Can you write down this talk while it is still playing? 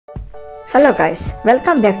Hello guys,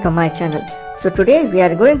 welcome back to my channel. So today we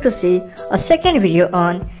are going to see a second video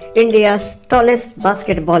on India's tallest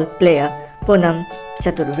basketball player, Poonam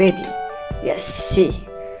Chaturvedi. Yes, see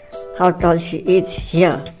how tall she is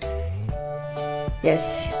here. Yes,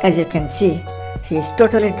 as you can see, she is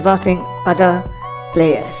totally dwarfing other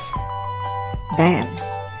players. Damn.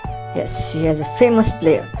 Yes, she is a famous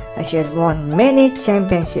player and she has won many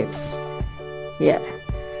championships. Yeah,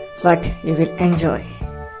 but you will enjoy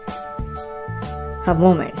her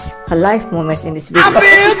moments, her life moments in this video.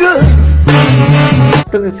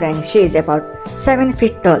 To be frank, she is about 7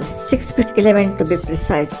 feet tall, 6 feet 11 to be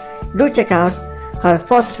precise. Do check out her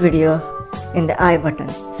first video in the I button.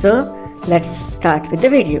 So let's start with the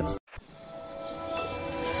video.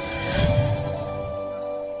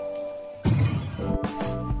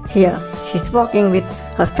 Here she's walking with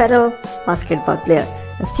her fellow basketball player.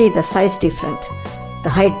 See the size difference, the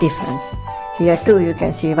height difference. Here too you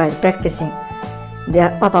can see while practicing they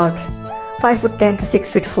are about 5'10" to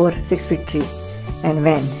 6'4", 6'3", and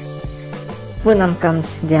when Poonam comes,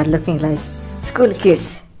 they are looking like school kids.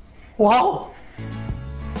 Wow!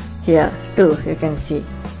 Here too you can see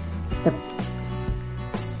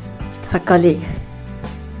her colleague.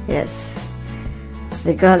 Yes,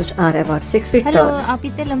 the girls are about 6 feet tall. Hello, आप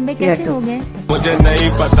इतने लंबे कैसे हो गए? मुझे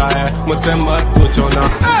नहीं पता है, मुझसे मत पूछो ना.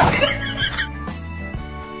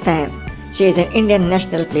 Damn, she is an Indian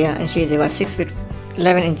national player and she is about 6 feet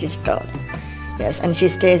 11 inches tall. Yes, and she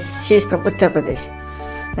is from Uttar Pradesh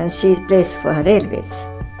and she plays for her railways.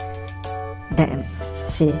 Damn,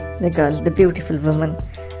 see the girl, the beautiful woman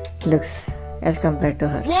looks as compared to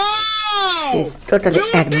her. Wow! She is totally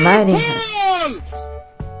admiring her.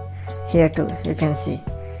 Here too you can see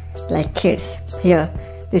like kids. Here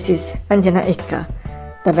this is Anjana Ikka,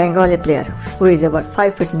 the Bengali player who is about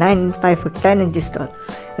 5'9", 5'10" inches tall,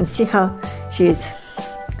 and see how she is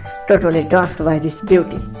totally dwarfed by this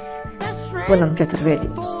beauty, Poonam Chaturvedi,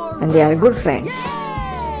 and they are good friends.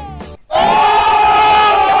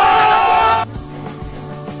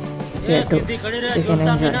 Here too you can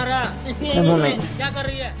enjoy the moments.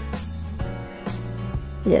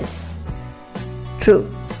 Yes, true.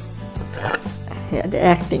 Here the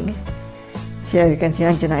acting. Here you can see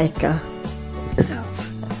Anjana Ikka.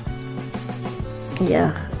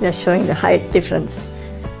 Yeah, they are showing the height difference.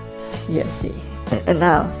 Yes, see. And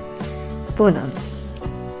now Poonam.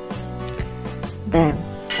 Damn.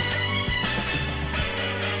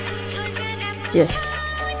 Yes.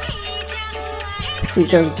 See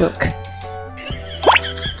the joke.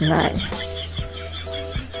 Nice.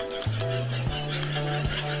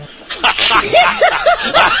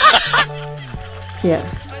 Here,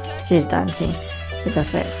 she is dancing with a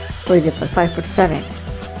friend who is about 5'7"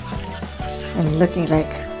 and looking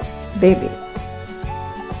like baby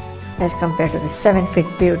as compared to the 7 feet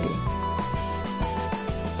beauty.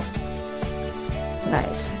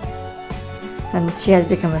 Nice. And she has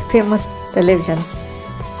become a famous television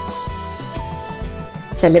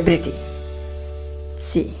celebrity.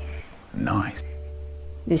 See. Nice.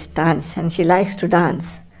 This dance, and she likes to dance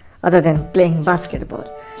other than playing basketball.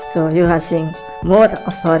 So you are seeing more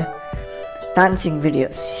of her dancing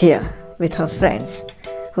videos here with her friends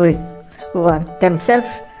who are themselves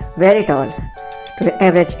very tall to the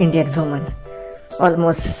average Indian woman,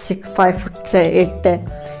 almost 5 foot, say 8,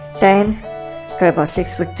 10 to about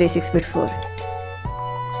 6'3", 6'4",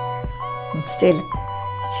 and still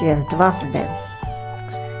she has dwarfed them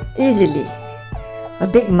easily, a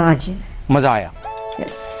big margin. मजा आया.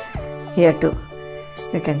 Yes, here too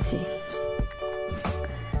you can see.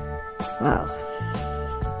 Wow,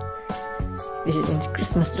 this is in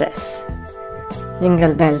Christmas dress,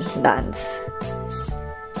 jingle bell dance.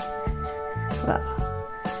 Wow,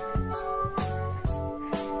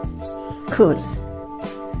 cool.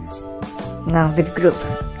 Now with group,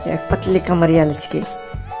 Patli Kamariya Lachki.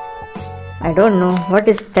 I don't know what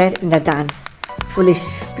is that in the dance. Foolish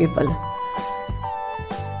people.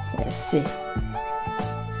 Yes, see.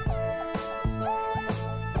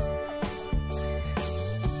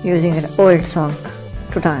 Using an old song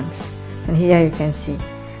to dance, and here you can see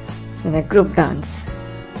in a group dance.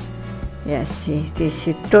 Yes, see,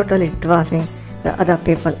 she totally dwarfing the other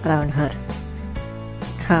people around her.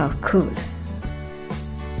 How cool.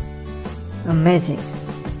 Amazing.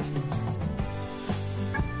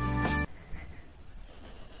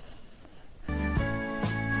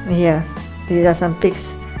 Here, these are some pics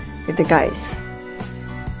with the guys.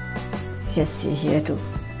 Yes, see here too.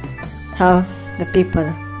 How the people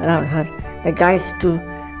around her, the guys too,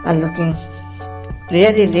 are looking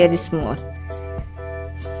really small.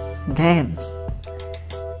 Damn.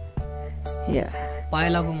 Yeah. पाए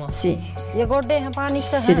लागू मां See. ये गोडे हैं पानी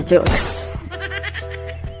से See the joke.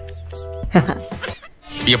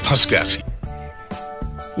 ये फंस गया सी.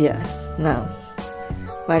 Yeah, now,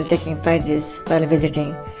 while taking prizes, while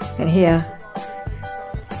visiting, and here,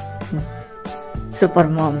 super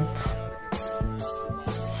moms.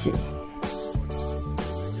 See,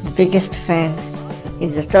 the biggest fan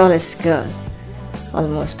is the tallest girl,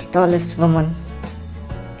 almost tallest woman.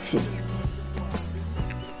 See,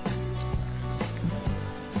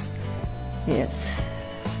 yes,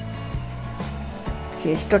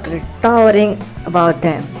 she is totally towering above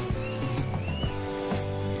them.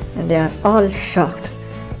 And they are all shocked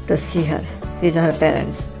to see her. These are her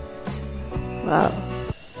parents. Wow.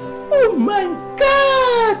 Oh my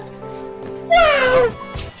God! Wow!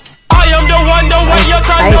 I am the one, the way your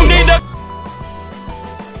son don't need a.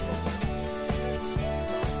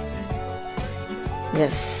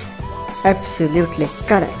 Yes, absolutely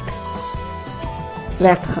correct.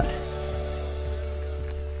 Clap her.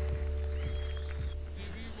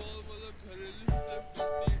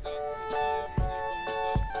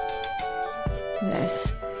 Yes,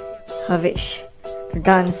 her wish to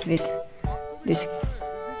dance with this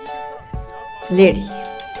lady.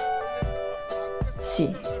 See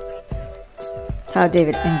how they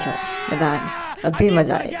will enjoy the dance. अभी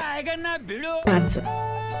मजा आएगा. Dancer.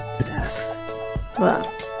 Wow.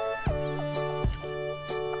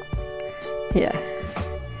 Here,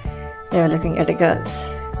 they are looking at the girls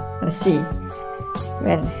and see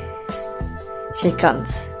when she comes.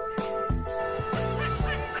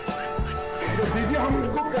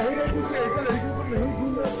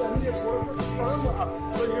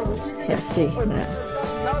 Yes, see.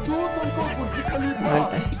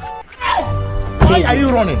 Why are you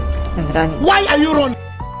running? And running. Why are you running?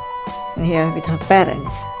 And here with her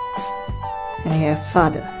parents. And here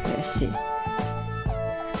father. Yes, see.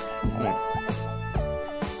 Yeah.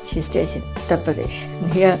 She stays in Uttar Pradesh.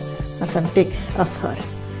 And here are some pics of her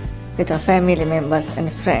with her family members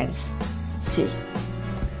and friends. See.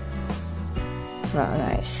 Wow,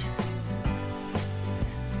 nice.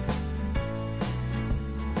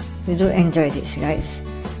 We do enjoy this, guys.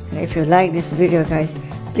 And if you like this video, guys,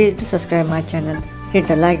 please do subscribe my channel, hit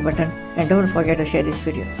the like button, and don't forget to share this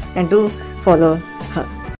video. And do follow her.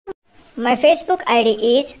 My Facebook ID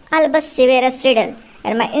is Albus Severus Riddle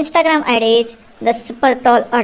and my Instagram ID is the Super Tall